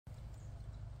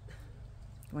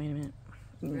Wait a minute.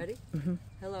 Ready? Mm-hmm.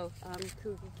 Hello, I'm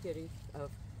Kooky Kitty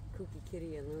of Kooky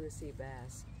Kitty and Lunacy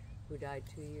Bass, who died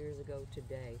 2 years ago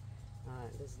today.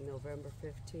 This is November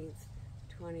 15th,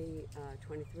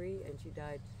 2023, and she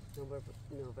died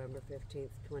November 15th,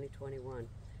 2021.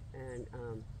 And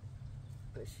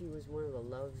she was one of the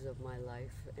loves of my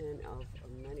life and of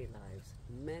many lives,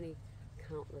 many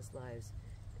countless lives.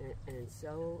 And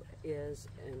so is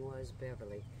and was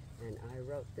Beverly. And I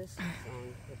wrote this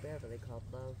song for Beverly called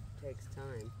Love Takes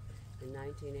Time in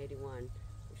 1981,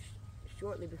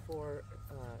 shortly before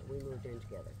we moved in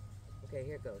together. Okay,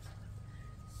 here it goes.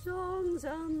 Songs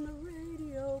on the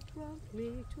radio prompt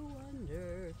me to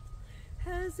wonder,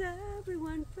 has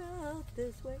everyone felt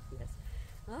this way? Yes.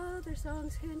 Other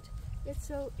songs hint it's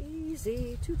so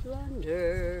easy to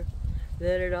blunder,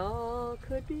 that it all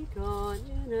could be gone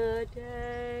in a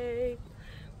day.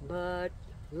 But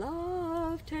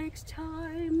love takes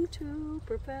time to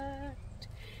perfect.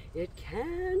 It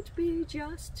can't be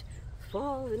just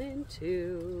fallen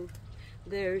into.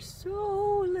 There's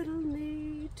so little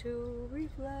need to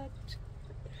reflect.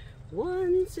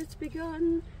 Once it's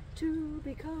begun to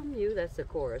become you. That's the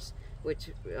chorus,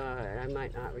 which I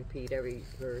might not repeat every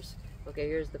verse. Okay,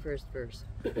 here's the first verse.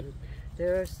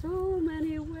 There are so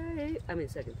many ways,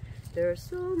 there are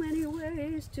so many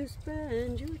ways to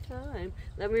spend your time.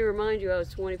 Let me remind you, I was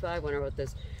 25 when I wrote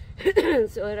this.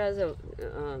 So it has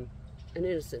an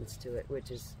innocence to it,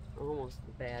 which is almost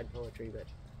bad poetry, but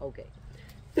okay.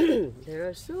 There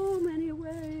are so many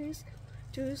ways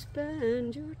to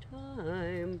spend your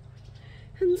time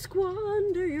and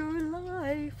squander your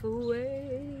life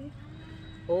away.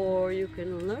 Or you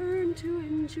can learn to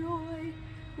enjoy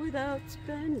without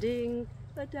spending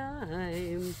a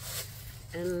dime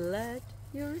and let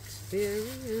your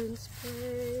experience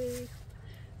pay.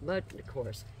 But of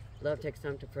course, love takes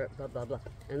time to blah blah blah.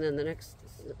 And then the next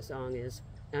song is,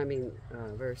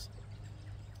 verse,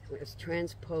 is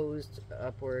transposed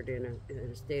upward in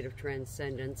a state of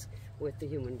transcendence with the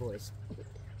human voice.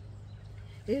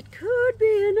 It could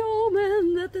be an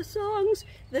omen that the songs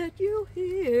that you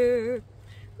hear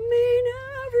mean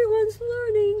everyone's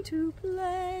learning to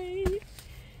play.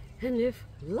 And if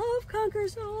love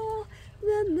conquers all,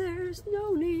 then there's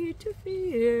no need to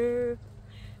fear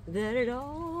that it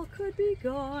all could be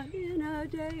gone in a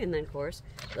day. And then, of course,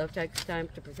 love takes time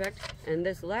to perfect. And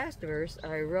this last verse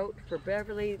I wrote for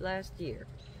Beverly last year,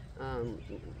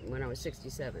 when I was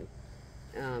 67.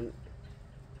 And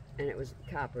it was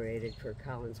copyrighted for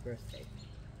Colin's birthday,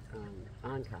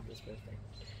 on Colin's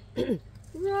birthday.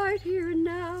 Right here and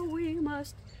now we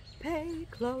must pay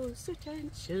close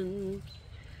attention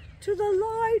to the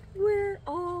light we're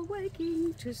all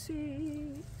waking to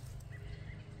see.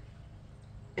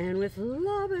 And with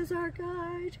love as our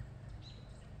guide,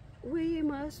 we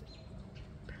must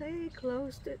pay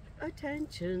close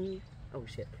attention. Oh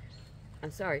shit,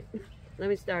 I'm sorry. Let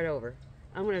me start over.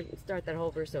 I'm gonna start that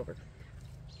whole verse over.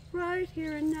 Right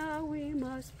here and now we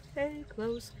must pay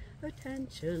close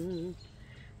attention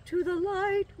to the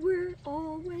light we're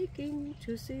all waking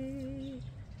to see.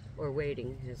 Or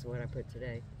waiting is what I put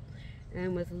today.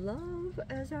 And with love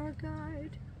as our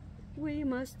guide, we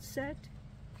must set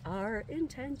our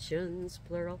intentions,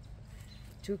 plural,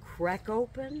 to crack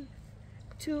open,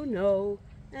 to know,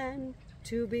 and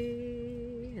to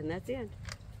be. And that's the end.